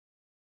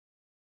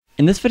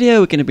In this video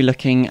we're going to be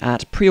looking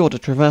at pre-order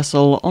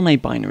traversal on a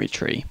binary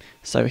tree.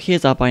 So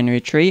here's our binary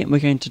tree, and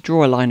we're going to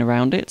draw a line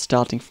around it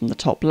starting from the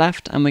top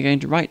left, and we're going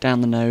to write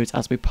down the nodes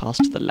as we pass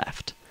to the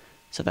left.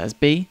 So there's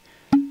B,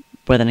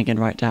 we're then going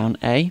to write down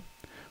A.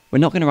 We're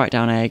not going to write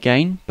down A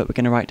again, but we're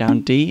going to write down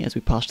D as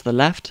we pass to the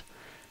left,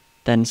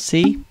 then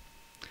C,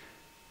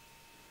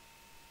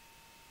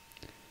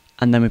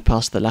 and then we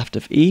pass to the left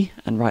of E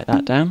and write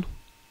that down.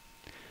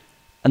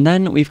 And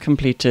then we've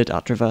completed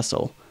our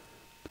traversal.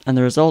 And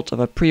the result of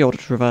a pre-order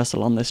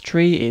traversal on this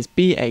tree is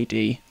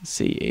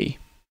BADCE.